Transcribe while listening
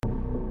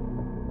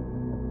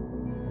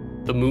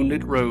The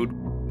Moonlit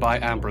Road by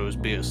Ambrose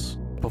Bierce,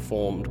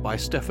 performed by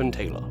Stephen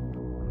Taylor.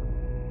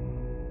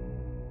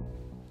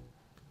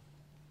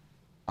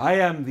 I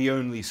am the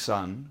only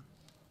son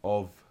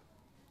of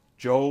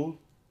Joel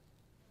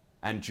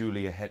and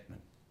Julia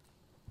Hetman.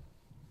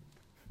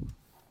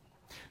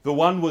 The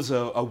one was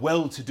a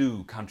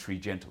well-to-do country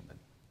gentleman,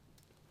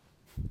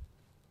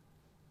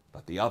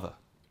 but the other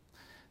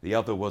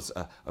was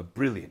a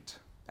brilliant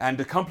and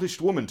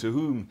accomplished woman to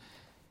whom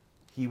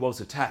he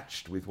was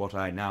attached with what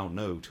I now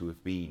know to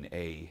have been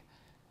a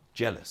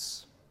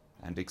jealous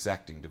and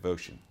exacting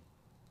devotion.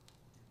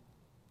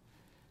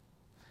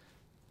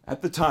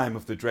 At the time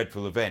of the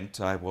dreadful event,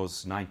 I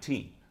was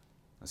 19,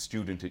 a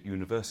student at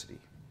university.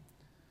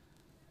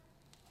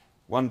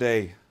 One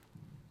day,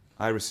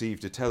 I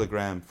received a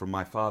telegram from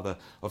my father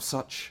of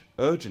such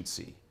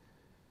urgency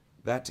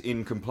that,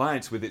 in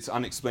compliance with its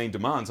unexplained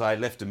demands, I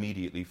left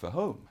immediately for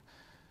home.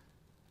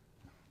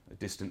 A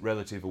distant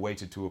relative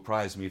awaited to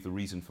apprise me of the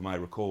reason for my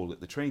recall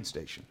at the train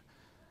station.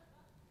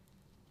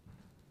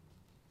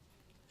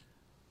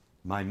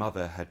 My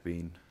mother had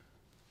been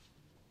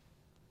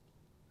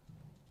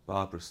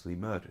barbarously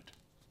murdered.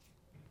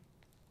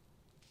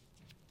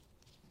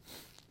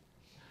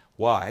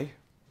 Why,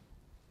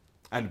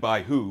 and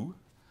by who,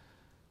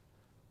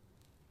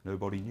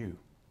 nobody knew.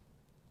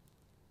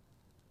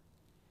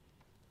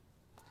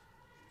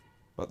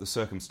 But the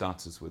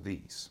circumstances were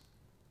these.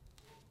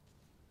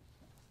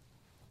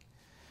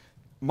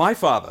 My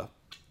father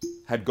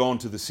had gone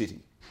to the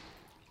city,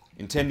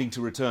 intending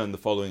to return the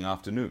following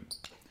afternoon.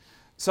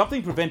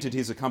 Something prevented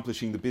his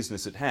accomplishing the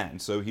business at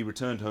hand, so he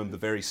returned home the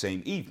very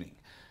same evening,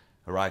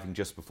 arriving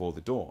just before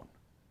the dawn.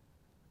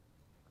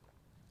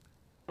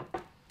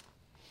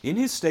 In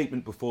his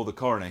statement before the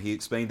coroner, he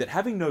explained that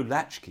having no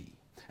latchkey,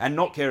 and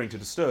not caring to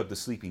disturb the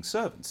sleeping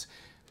servants,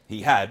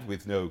 he had,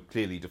 with no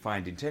clearly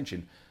defined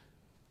intention,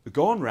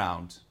 gone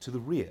round to the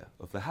rear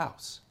of the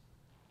house.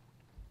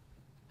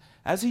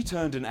 As he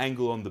turned an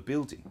angle on the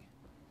building,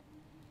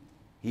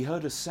 he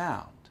heard a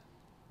sound,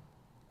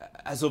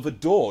 as of a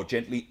door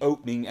gently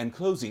opening and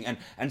closing,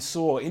 and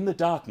saw in the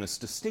darkness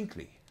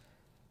distinctly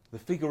the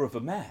figure of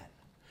a man,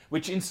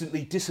 which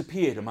instantly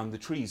disappeared among the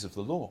trees of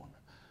the lawn.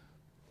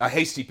 A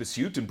hasty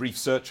pursuit and brief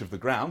search of the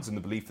grounds, in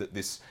the belief that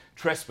this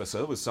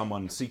trespasser was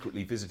someone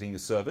secretly visiting a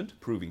servant,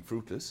 proving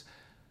fruitless,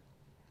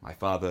 my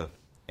father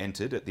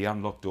entered at the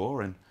unlocked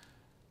door and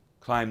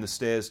climbed the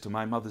stairs to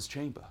my mother's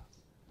chamber.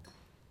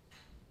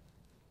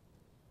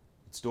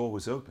 Its door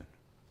was open,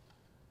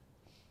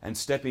 and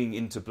stepping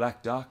into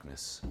black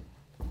darkness,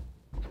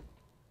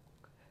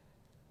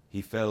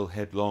 he fell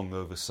headlong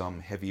over some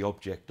heavy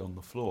object on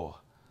the floor.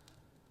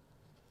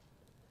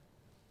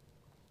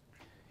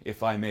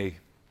 If I may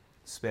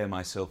spare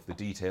myself the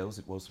details,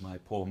 it was my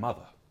poor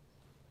mother,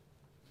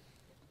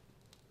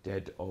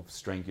 dead of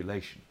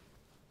strangulation.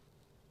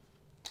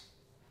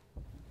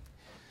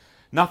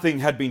 Nothing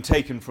had been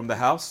taken from the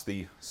house.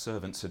 The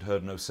servants had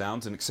heard no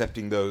sounds, and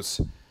excepting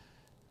those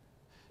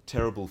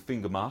terrible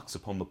finger marks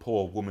upon the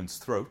poor woman's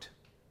throat,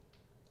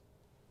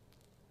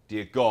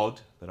 dear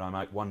God, that I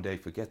might one day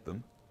forget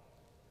them,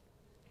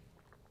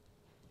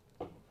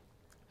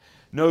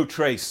 no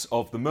trace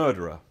of the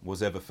murderer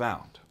was ever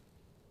found.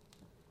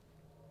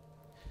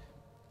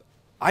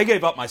 I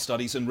gave up my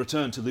studies and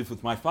returned to live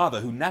with my father,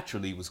 who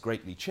naturally was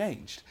greatly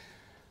changed.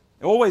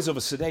 Always of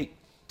a sedate,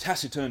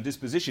 taciturn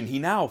disposition, he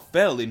now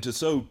fell into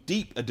so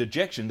deep a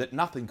dejection that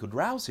nothing could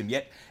rouse him,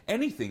 yet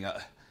anything,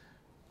 a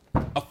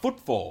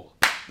footfall,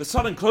 the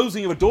sudden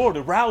closing of a door,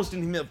 had aroused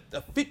in him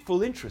a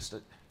fitful interest.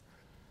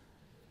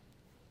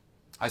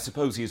 I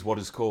suppose he is what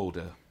is called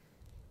a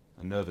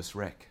nervous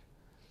wreck.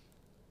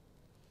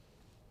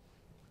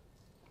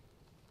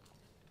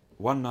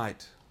 One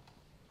night,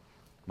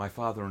 my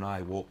father and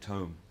I walked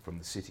home from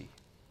the city.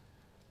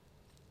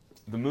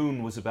 The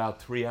moon was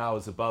about 3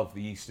 hours above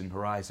the eastern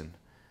horizon.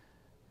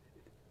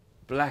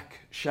 Black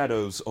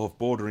shadows of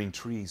bordering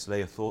trees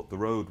lay athwart the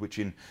road, which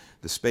in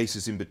the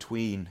spaces in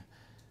between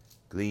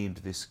gleamed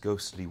this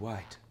ghostly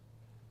white.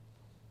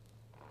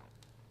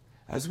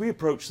 As we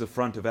approached the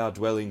front of our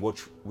dwelling,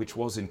 which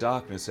was in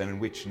darkness and in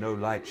which no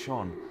light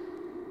shone,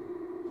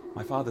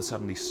 my father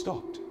suddenly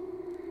stopped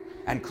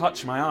and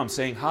clutched my arm,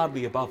 saying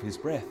hardly above his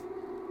breath,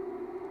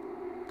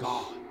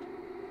 "God,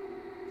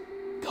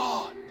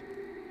 God,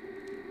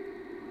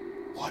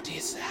 what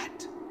is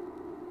that?"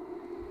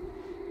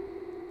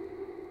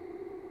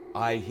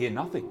 "I hear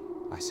nothing,"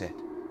 I said.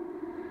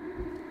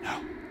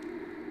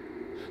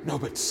 No,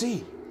 but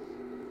see.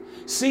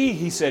 See,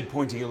 he said,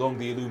 pointing along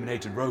the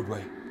illuminated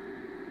roadway.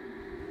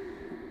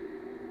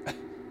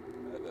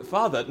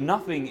 "Father,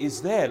 nothing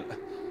is there.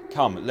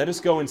 Come, let us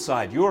go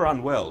inside. You are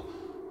unwell."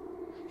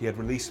 He had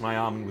released my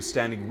arm and was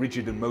standing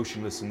rigid and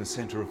motionless in the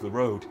center of the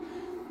road.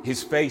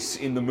 His face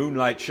in the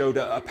moonlight showed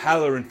a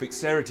pallor and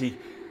fixity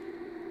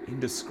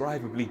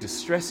indescribably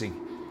distressing.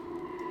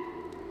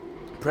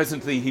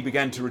 Presently he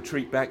began to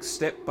retreat back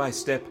step by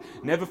step,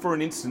 never for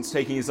an instant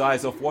taking his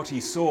eyes off what he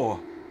saw,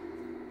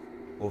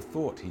 or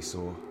thought he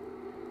saw.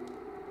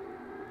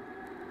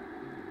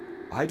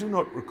 I do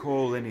not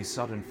recall any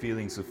sudden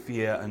feelings of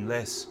fear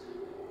unless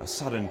a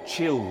sudden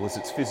chill was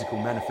its physical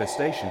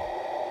manifestation.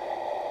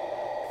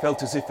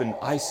 Felt as if an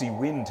icy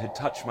wind had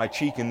touched my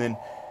cheek and then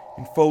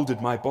enfolded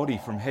my body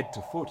from head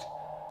to foot.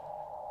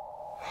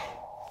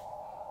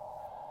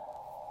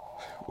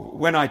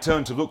 When I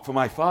turned to look for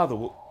my father,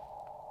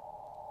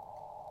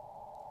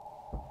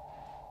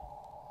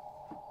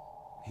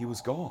 he was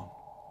gone.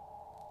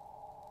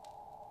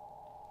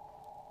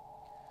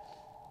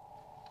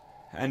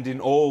 And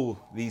in all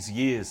these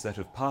years that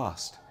have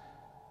passed,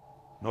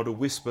 not a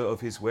whisper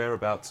of his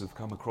whereabouts have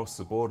come across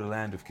the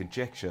borderland of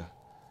conjecture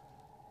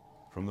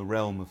from the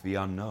realm of the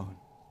unknown.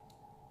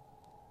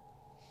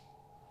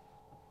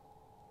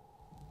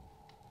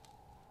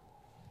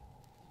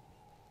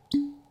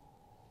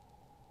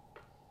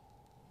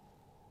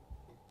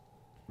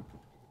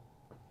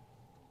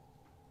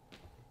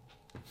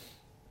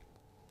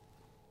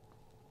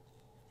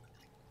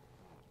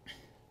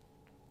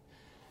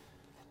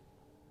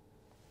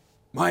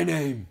 My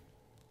name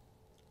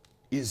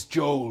is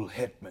Joel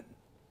Hetman.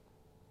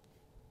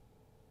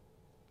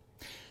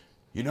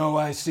 You know,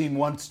 I seem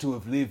once to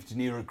have lived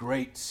near a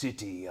great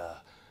city,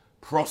 a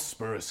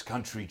prosperous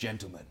country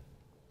gentleman.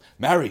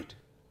 Married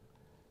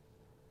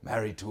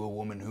to a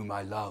woman whom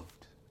I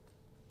loved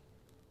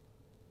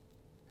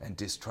and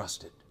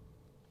distrusted.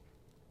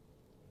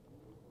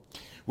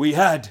 We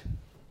had,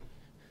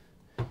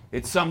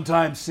 it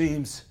sometimes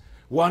seems,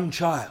 one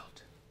child.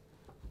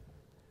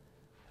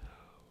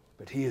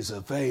 But he is a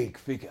vague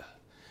figure,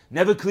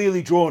 never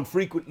clearly drawn,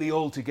 frequently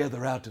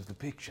altogether out of the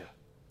picture.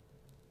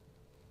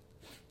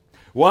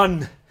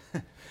 One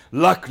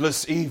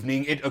luckless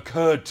evening it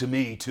occurred to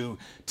me to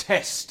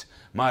test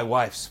my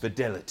wife's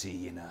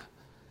fidelity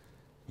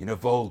in a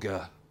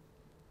vulgar,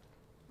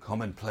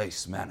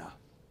 commonplace manner.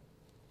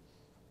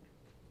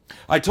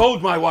 I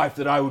told my wife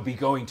that I would be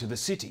going to the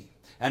city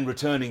and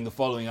returning the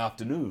following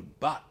afternoon,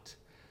 but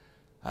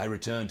I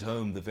returned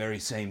home the very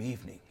same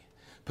evening,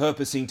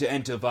 purposing to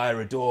enter via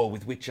a door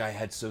with which I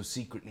had so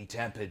secretly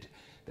tampered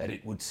that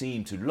it would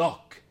seem to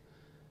lock,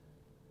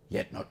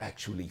 yet not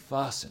actually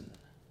fasten.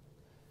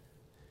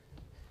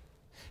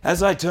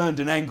 As I turned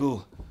an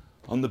angle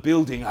on the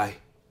building, I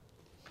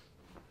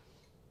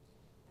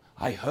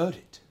heard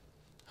it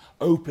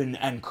open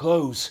and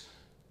close,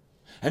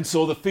 and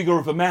saw the figure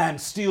of a man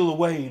steal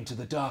away into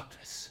the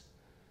darkness.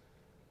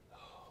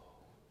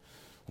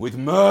 With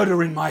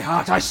murder in my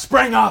heart, I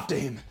sprang after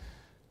him.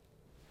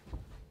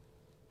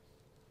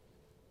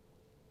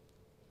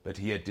 But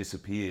he had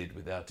disappeared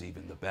without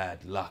even the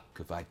bad luck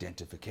of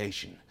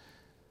identification.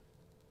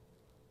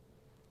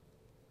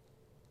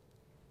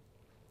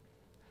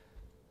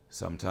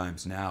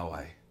 Sometimes now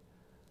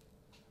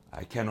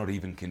I cannot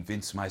even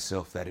convince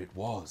myself that it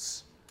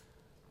was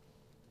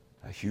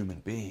a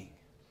human being.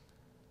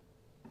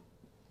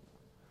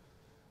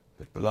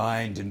 But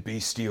blind and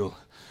bestial,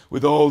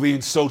 with all the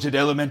insulted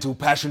elemental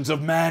passions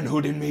of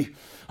manhood in me,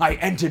 I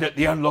entered at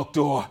the unlocked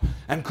door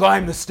and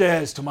climbed the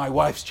stairs to my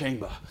wife's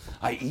chamber.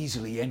 I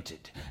easily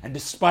entered, and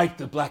despite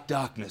the black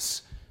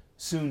darkness,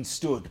 soon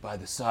stood by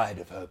the side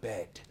of her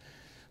bed.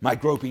 My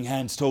groping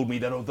hands told me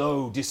that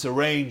although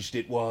disarranged,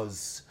 it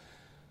was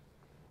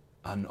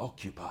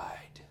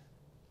unoccupied.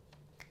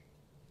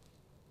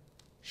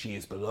 She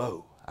is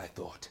below, I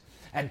thought,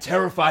 and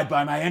terrified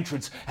by my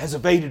entrance, has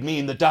evaded me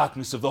in the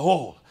darkness of the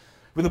hall.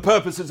 With the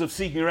purposes of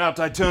seeking her out,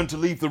 I turned to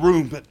leave the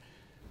room, but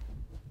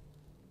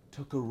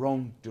took a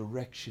wrong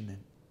direction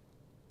and...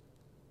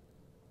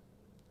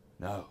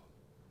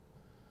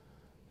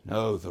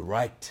 No, the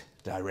right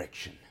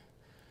direction.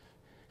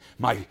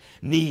 My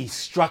knee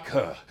struck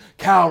her,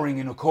 cowering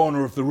in a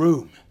corner of the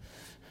room.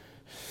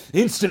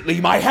 Instantly,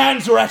 my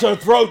hands were at her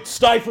throat,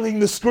 stifling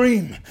the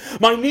scream.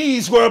 My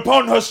knees were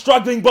upon her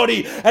struggling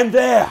body, and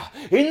there,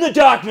 in the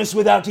darkness,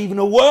 without even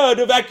a word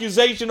of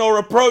accusation or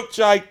reproach,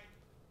 I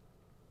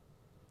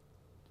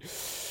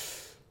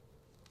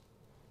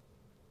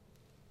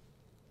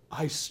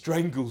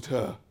strangled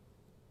her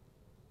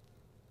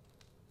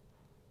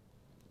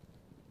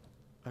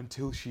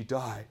until she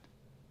died.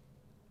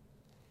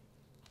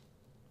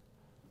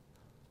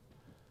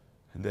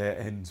 And there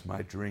ends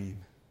my dream.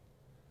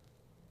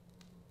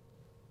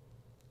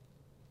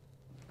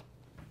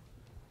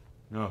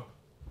 No,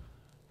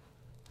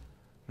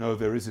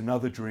 there is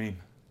another dream.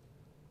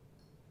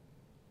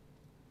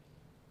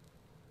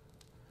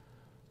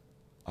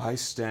 I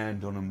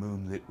stand on a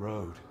moonlit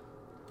road.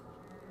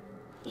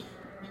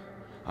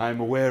 I am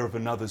aware of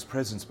another's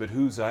presence, but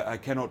whose I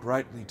cannot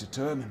rightly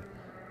determine.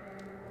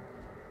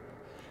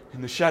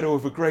 In the shadow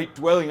of a great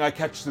dwelling, I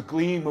catch the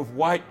gleam of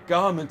white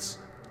garments.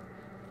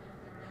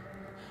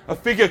 A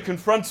figure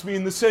confronts me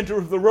in the center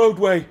of the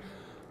roadway.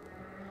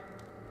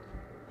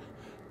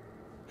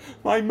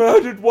 My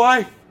murdered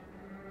wife.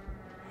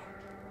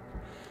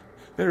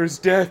 There is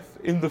death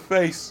in the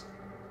face.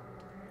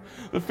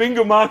 The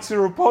finger marks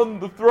are upon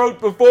the throat.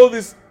 Before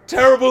this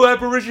terrible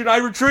apparition, I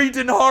retreat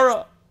in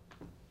horror.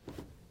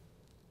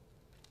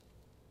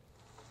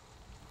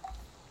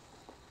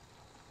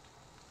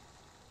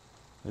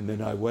 And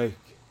then I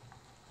wake.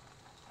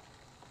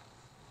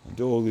 and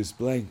all is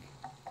blank.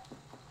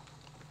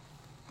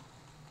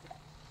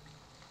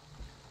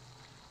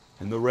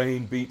 And the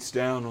rain beats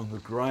down on the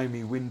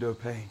grimy window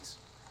panes,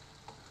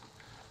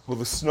 or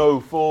the snow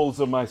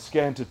falls on my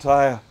scant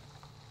attire,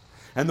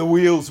 and the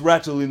wheels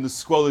rattle in the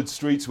squalid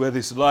streets where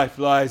this life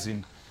lies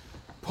in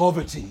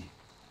poverty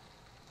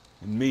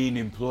and mean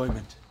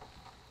employment.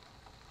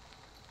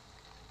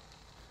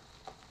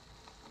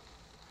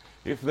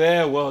 If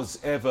there was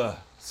ever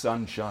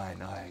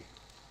sunshine, I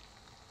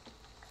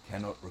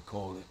cannot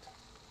recall it.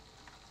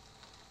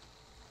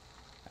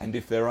 And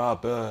if there are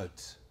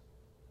birds,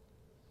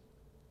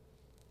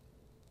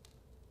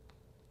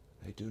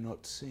 they do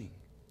not sing.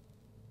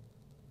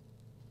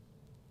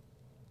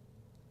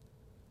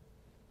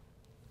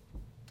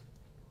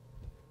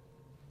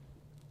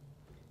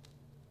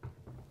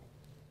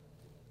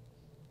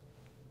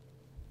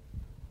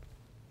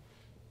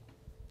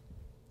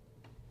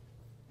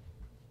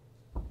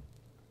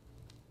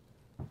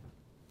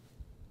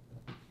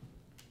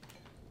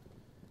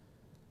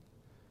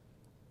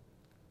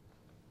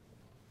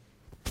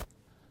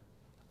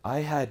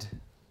 I had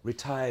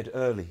retired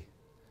early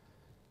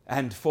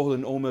and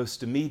fallen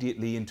almost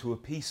immediately into a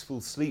peaceful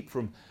sleep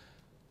from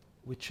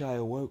which I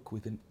awoke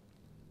with an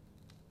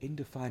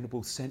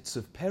indefinable sense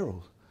of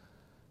peril.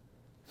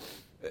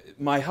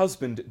 My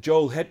husband,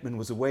 Joel Hetman,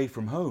 was away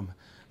from home.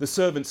 The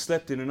servants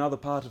slept in another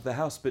part of the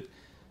house, but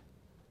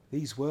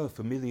these were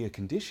familiar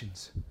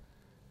conditions.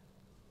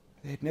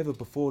 They had never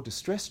before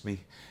distressed me.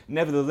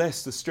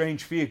 Nevertheless, the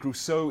strange fear grew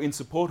so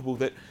insupportable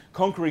that,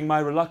 conquering my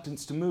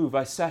reluctance to move,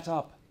 I sat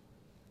up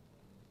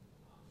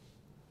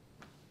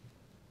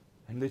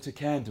and lit a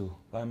candle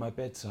by my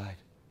bedside.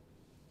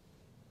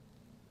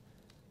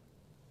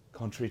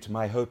 Contrary to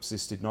my hopes,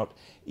 this did not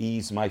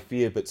ease my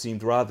fear, but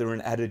seemed rather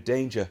an added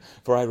danger,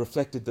 for I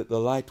reflected that the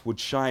light would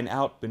shine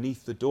out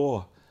beneath the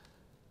door,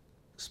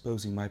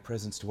 exposing my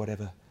presence to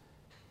whatever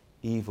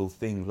evil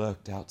thing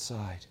lurked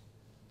outside.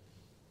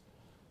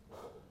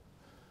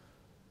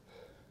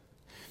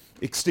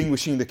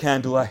 Extinguishing the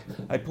candle,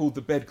 I pulled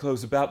the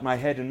bedclothes about my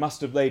head and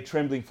must have laid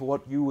trembling for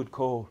what you would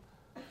call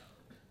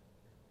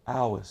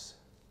hours.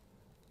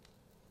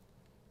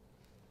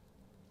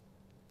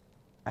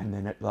 And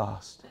then at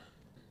last,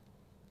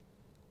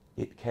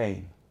 it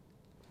came.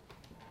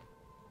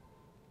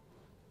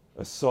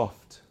 A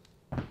soft,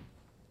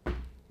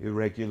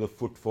 irregular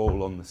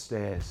footfall on the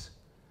stairs,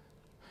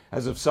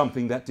 as of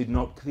something that did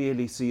not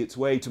clearly see its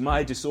way, to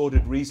my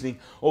disordered reasoning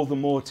all the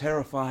more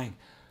terrifying.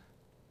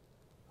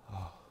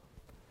 Oh,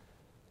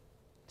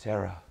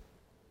 terror.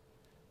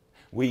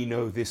 We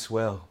know this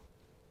well.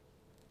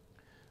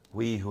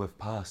 We who have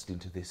passed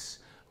into this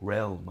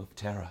realm of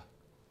terror.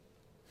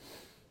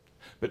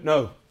 But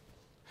no,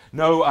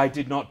 I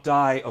did not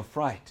die of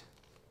fright.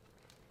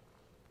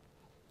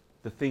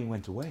 The thing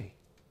went away.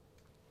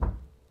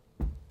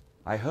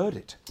 I heard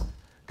it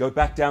go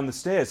back down the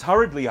stairs,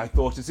 hurriedly, I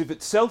thought, as if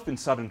itself in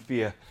sudden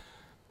fear.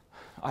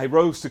 I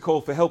rose to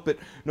call for help, but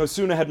no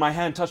sooner had my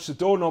hand touched the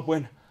doorknob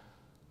when,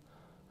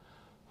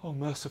 oh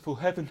merciful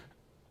heaven,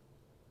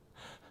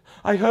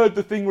 I heard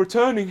the thing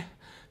returning.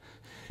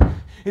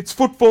 Its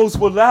footfalls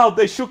were loud,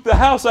 they shook the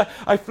house.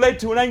 I fled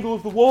to an angle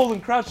of the wall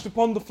and crouched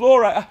upon the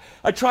floor.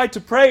 I tried to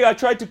pray, I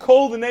tried to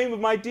call the name of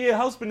my dear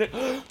husband.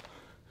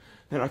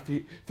 Then I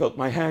felt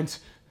my hands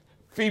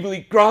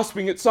feebly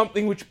grasping at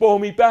something which bore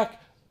me back,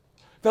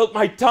 felt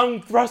my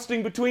tongue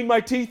thrusting between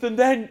my teeth, and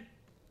then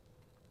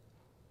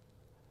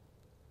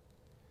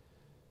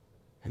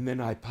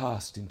I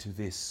passed into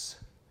this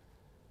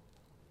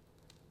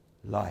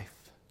life.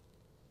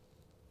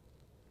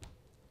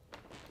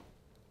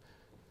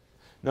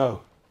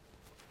 No,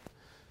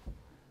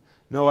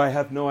 I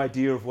have no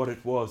idea of what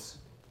it was.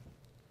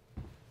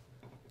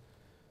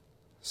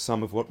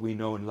 Some of what we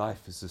know in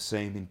life is the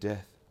same in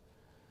death.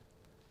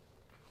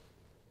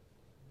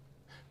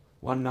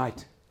 One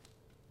night,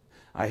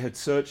 I had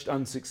searched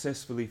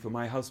unsuccessfully for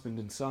my husband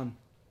and son.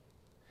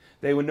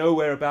 They were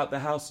nowhere about the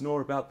house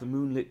nor about the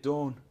moonlit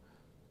dawn.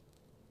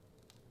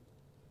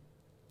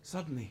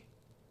 Suddenly,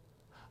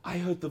 I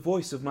heard the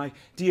voice of my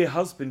dear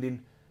husband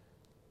in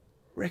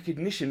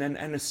recognition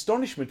and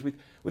astonishment,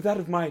 with that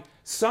of my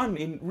son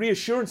in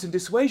reassurance and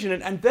dissuasion,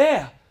 and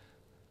there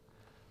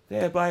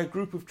by a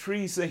group of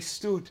trees they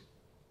stood,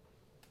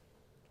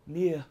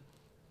 near.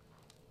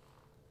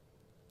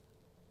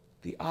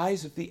 The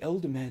eyes of the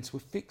elder man's were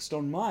fixed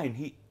on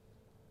mine.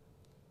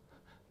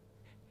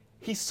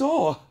 He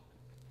saw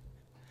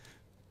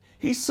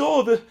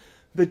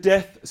the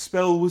death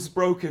spell was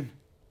broken.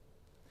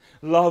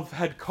 Love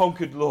had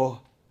conquered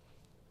law.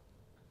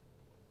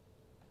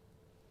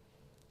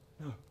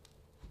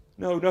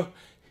 No.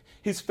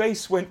 His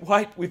face went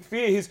white with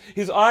fear.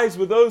 His eyes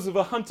were those of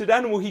a hunted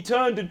animal. He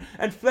turned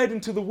and fled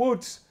into the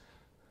woods,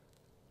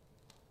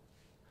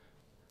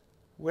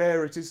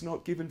 where it is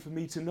not given for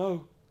me to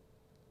know.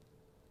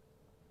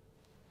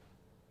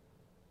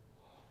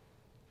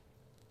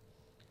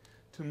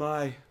 To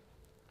my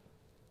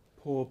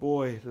poor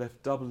boy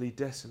left doubly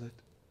desolate,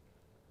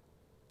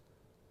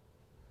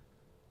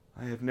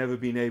 I have never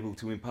been able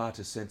to impart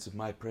a sense of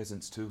my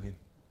presence to him.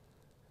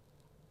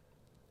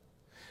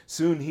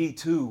 Soon he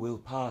too will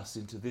pass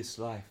into this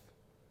life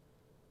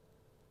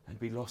and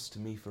be lost to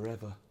me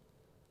forever.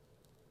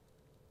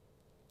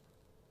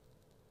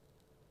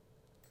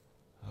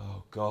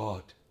 Oh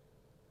God,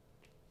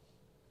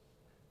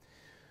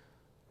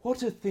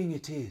 what a thing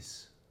it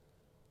is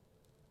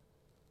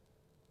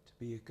to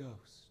be a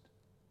ghost.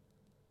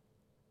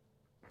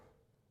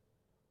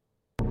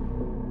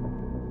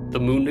 The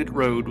Moonlit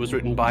Road was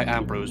written by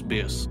Ambrose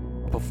Bierce,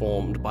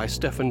 performed by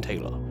Stephen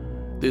Taylor.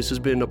 This has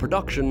been a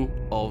production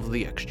of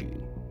The X Gene.